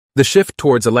The shift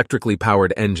towards electrically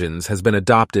powered engines has been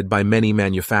adopted by many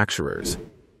manufacturers.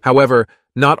 However,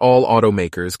 not all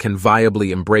automakers can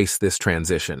viably embrace this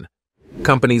transition.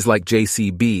 Companies like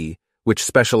JCB, which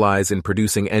specialize in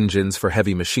producing engines for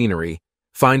heavy machinery,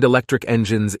 find electric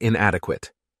engines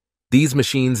inadequate. These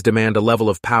machines demand a level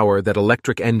of power that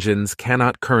electric engines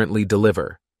cannot currently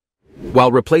deliver.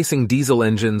 While replacing diesel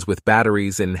engines with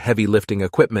batteries in heavy lifting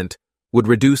equipment would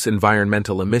reduce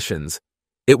environmental emissions,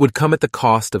 it would come at the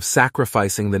cost of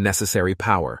sacrificing the necessary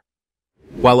power.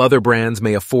 While other brands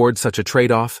may afford such a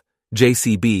trade-off,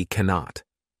 JCB cannot.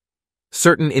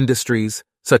 Certain industries,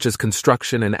 such as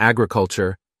construction and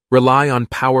agriculture, rely on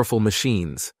powerful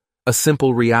machines, a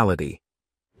simple reality.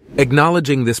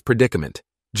 Acknowledging this predicament,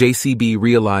 JCB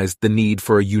realized the need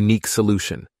for a unique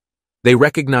solution. They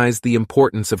recognized the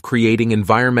importance of creating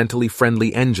environmentally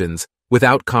friendly engines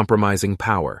without compromising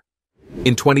power.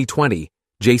 In 2020,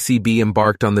 JCB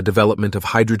embarked on the development of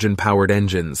hydrogen-powered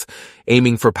engines,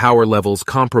 aiming for power levels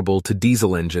comparable to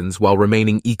diesel engines while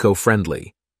remaining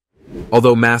eco-friendly.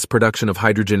 Although mass production of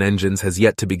hydrogen engines has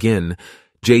yet to begin,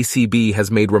 JCB has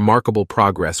made remarkable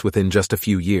progress within just a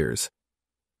few years.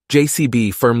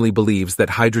 JCB firmly believes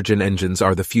that hydrogen engines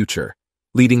are the future,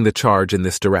 leading the charge in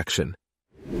this direction.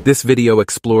 This video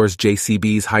explores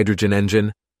JCB's hydrogen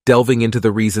engine, delving into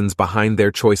the reasons behind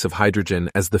their choice of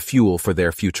hydrogen as the fuel for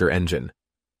their future engine.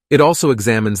 It also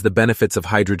examines the benefits of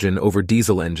hydrogen over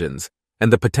diesel engines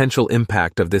and the potential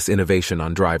impact of this innovation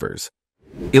on drivers.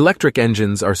 Electric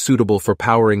engines are suitable for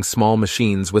powering small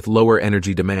machines with lower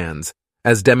energy demands,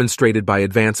 as demonstrated by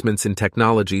advancements in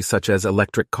technology such as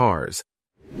electric cars.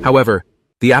 However,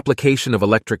 the application of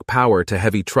electric power to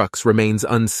heavy trucks remains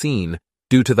unseen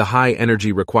due to the high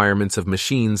energy requirements of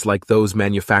machines like those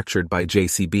manufactured by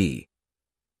JCB.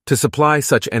 To supply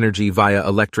such energy via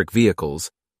electric vehicles,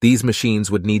 these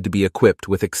machines would need to be equipped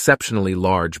with exceptionally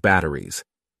large batteries.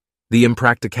 The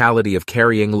impracticality of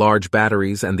carrying large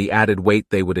batteries and the added weight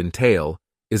they would entail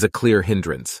is a clear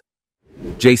hindrance.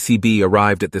 JCB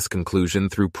arrived at this conclusion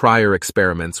through prior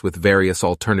experiments with various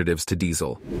alternatives to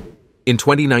diesel. In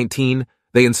 2019,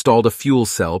 they installed a fuel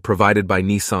cell provided by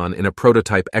Nissan in a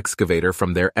prototype excavator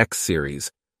from their X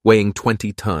series, weighing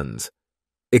 20 tons.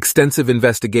 Extensive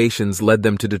investigations led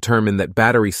them to determine that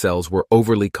battery cells were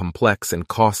overly complex and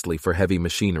costly for heavy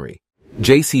machinery.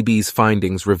 JCB's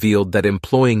findings revealed that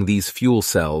employing these fuel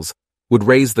cells would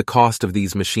raise the cost of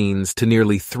these machines to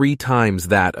nearly 3 times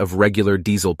that of regular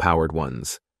diesel-powered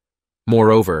ones.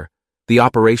 Moreover, the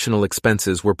operational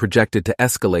expenses were projected to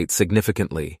escalate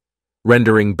significantly,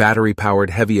 rendering battery-powered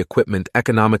heavy equipment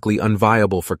economically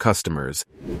unviable for customers,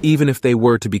 even if they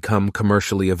were to become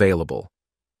commercially available.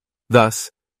 Thus,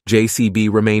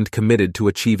 JCB remained committed to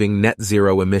achieving net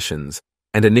zero emissions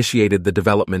and initiated the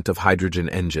development of hydrogen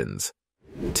engines.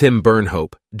 Tim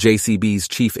Burnhope, JCB's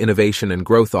Chief Innovation and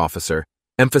Growth Officer,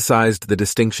 emphasized the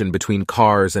distinction between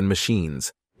cars and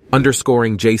machines,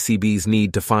 underscoring JCB's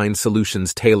need to find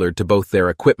solutions tailored to both their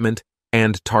equipment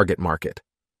and target market.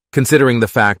 Considering the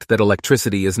fact that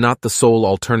electricity is not the sole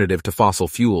alternative to fossil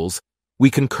fuels,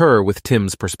 we concur with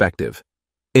Tim's perspective.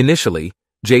 Initially,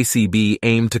 JCB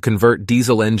aimed to convert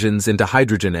diesel engines into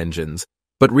hydrogen engines,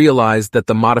 but realized that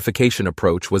the modification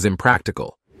approach was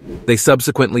impractical. They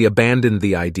subsequently abandoned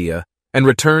the idea and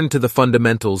returned to the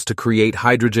fundamentals to create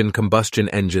hydrogen combustion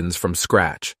engines from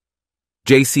scratch.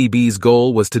 JCB's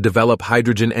goal was to develop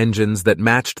hydrogen engines that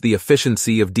matched the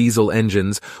efficiency of diesel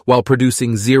engines while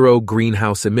producing zero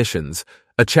greenhouse emissions,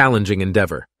 a challenging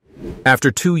endeavor. After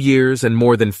 2 years and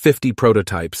more than 50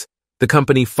 prototypes, the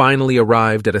company finally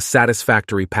arrived at a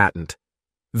satisfactory patent.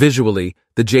 Visually,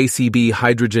 the JCB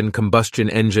hydrogen combustion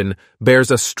engine bears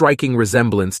a striking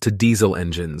resemblance to diesel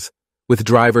engines, with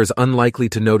drivers unlikely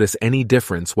to notice any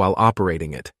difference while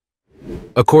operating it.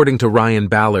 According to Ryan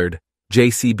Ballard,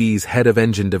 JCB's head of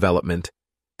engine development,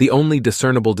 the only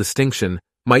discernible distinction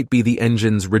might be the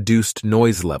engine's reduced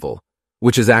noise level,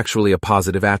 which is actually a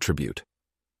positive attribute.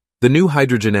 The new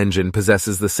hydrogen engine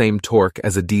possesses the same torque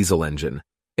as a diesel engine,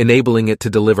 enabling it to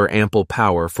deliver ample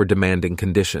power for demanding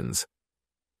conditions.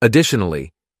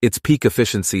 Additionally, its peak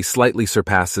efficiency slightly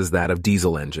surpasses that of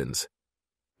diesel engines.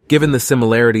 Given the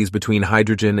similarities between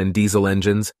hydrogen and diesel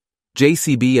engines,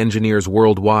 JCB engineers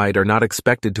worldwide are not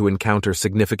expected to encounter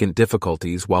significant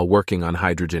difficulties while working on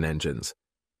hydrogen engines.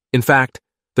 In fact,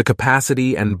 the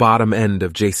capacity and bottom end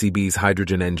of JCB's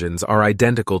hydrogen engines are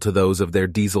identical to those of their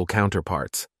diesel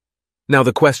counterparts. Now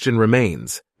the question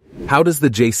remains, how does the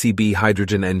JCB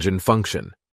hydrogen engine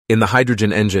function? In the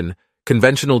hydrogen engine,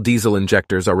 conventional diesel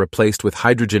injectors are replaced with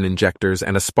hydrogen injectors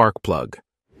and a spark plug.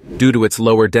 Due to its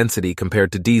lower density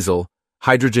compared to diesel,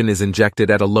 hydrogen is injected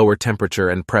at a lower temperature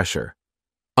and pressure.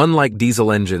 Unlike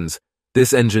diesel engines,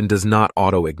 this engine does not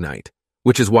auto-ignite,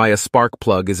 which is why a spark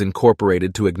plug is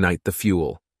incorporated to ignite the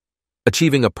fuel.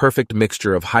 Achieving a perfect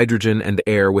mixture of hydrogen and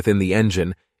air within the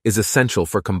engine is essential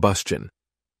for combustion.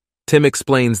 Tim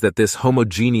explains that this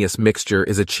homogeneous mixture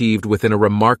is achieved within a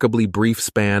remarkably brief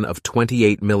span of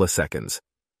 28 milliseconds.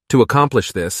 To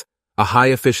accomplish this, a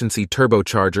high-efficiency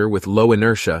turbocharger with low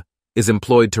inertia is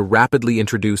employed to rapidly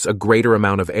introduce a greater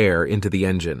amount of air into the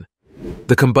engine.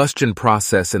 The combustion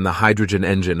process in the hydrogen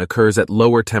engine occurs at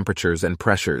lower temperatures and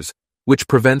pressures, which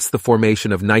prevents the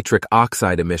formation of nitric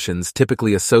oxide emissions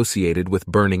typically associated with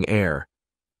burning air.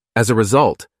 As a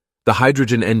result, the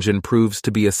hydrogen engine proves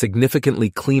to be a significantly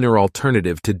cleaner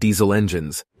alternative to diesel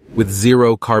engines, with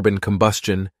zero carbon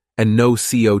combustion and no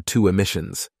CO2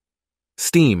 emissions.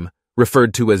 Steam,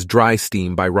 referred to as dry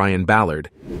steam by Ryan Ballard,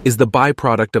 is the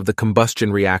byproduct of the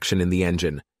combustion reaction in the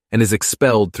engine and is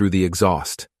expelled through the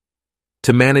exhaust.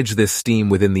 To manage this steam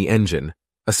within the engine,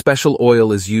 a special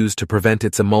oil is used to prevent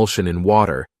its emulsion in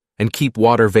water and keep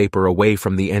water vapor away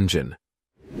from the engine.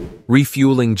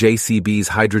 Refueling JCB's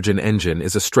hydrogen engine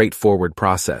is a straightforward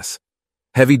process.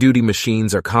 Heavy-duty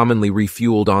machines are commonly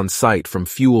refueled on-site from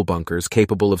fuel bunkers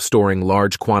capable of storing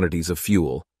large quantities of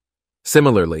fuel.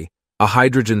 Similarly, a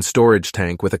hydrogen storage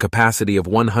tank with a capacity of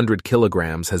 100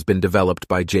 kilograms has been developed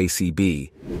by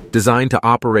JCB, designed to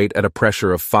operate at a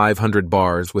pressure of 500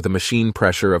 bars with a machine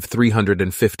pressure of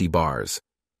 350 bars.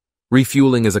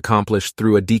 Refueling is accomplished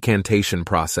through a decantation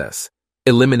process,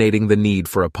 eliminating the need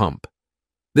for a pump.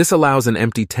 This allows an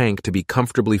empty tank to be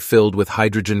comfortably filled with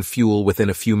hydrogen fuel within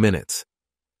a few minutes.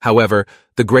 However,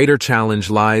 the greater challenge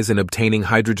lies in obtaining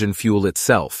hydrogen fuel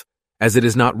itself, as it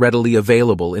is not readily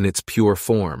available in its pure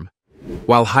form.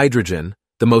 While hydrogen,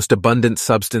 the most abundant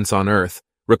substance on Earth,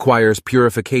 requires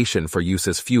purification for use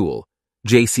as fuel,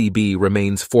 JCB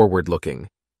remains forward-looking.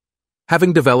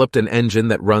 Having developed an engine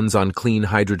that runs on clean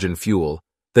hydrogen fuel,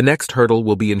 the next hurdle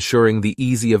will be ensuring the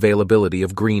easy availability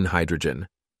of green hydrogen.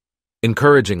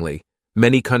 Encouragingly,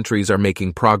 many countries are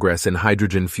making progress in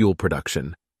hydrogen fuel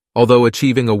production, although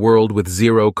achieving a world with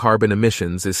zero carbon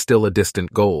emissions is still a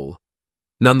distant goal.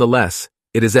 Nonetheless,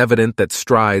 it is evident that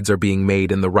strides are being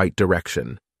made in the right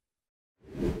direction.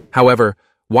 However,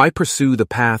 why pursue the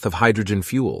path of hydrogen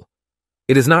fuel?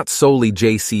 It is not solely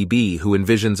JCB who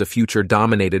envisions a future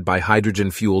dominated by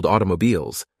hydrogen-fueled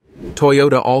automobiles.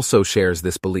 Toyota also shares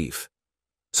this belief.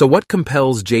 So what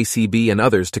compels JCB and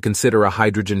others to consider a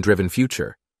hydrogen-driven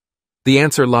future? The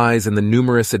answer lies in the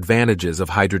numerous advantages of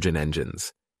hydrogen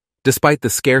engines. Despite the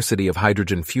scarcity of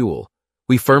hydrogen fuel,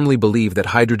 we firmly believe that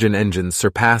hydrogen engines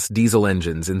surpass diesel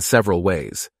engines in several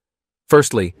ways.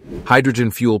 Firstly,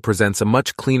 hydrogen fuel presents a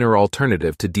much cleaner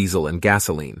alternative to diesel and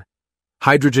gasoline.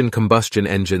 Hydrogen combustion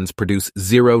engines produce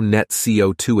zero net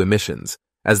CO2 emissions,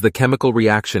 as the chemical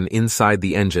reaction inside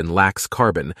the engine lacks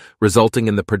carbon, resulting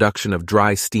in the production of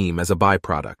dry steam as a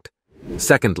byproduct.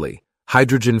 Secondly,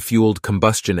 hydrogen-fueled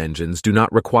combustion engines do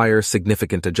not require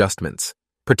significant adjustments,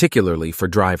 particularly for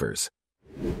drivers.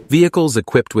 Vehicles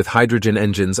equipped with hydrogen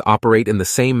engines operate in the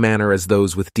same manner as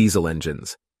those with diesel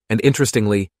engines, and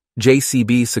interestingly,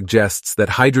 JCB suggests that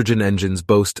hydrogen engines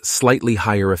boast slightly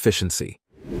higher efficiency.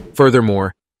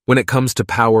 Furthermore, when it comes to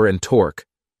power and torque,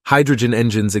 hydrogen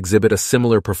engines exhibit a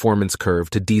similar performance curve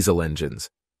to diesel engines.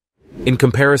 In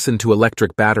comparison to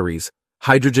electric batteries,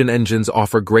 hydrogen engines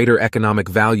offer greater economic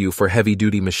value for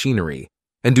heavy-duty machinery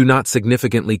and do not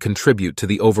significantly contribute to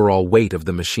the overall weight of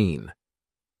the machine.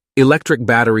 Electric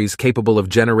batteries capable of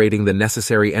generating the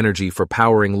necessary energy for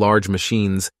powering large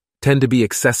machines tend to be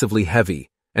excessively heavy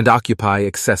and occupy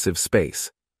excessive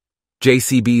space.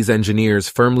 JCB's engineers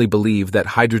firmly believe that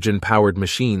hydrogen-powered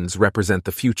machines represent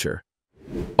the future.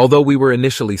 Although we were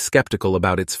initially skeptical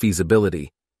about its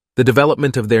feasibility, the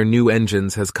development of their new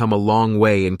engines has come a long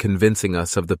way in convincing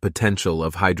us of the potential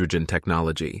of hydrogen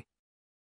technology.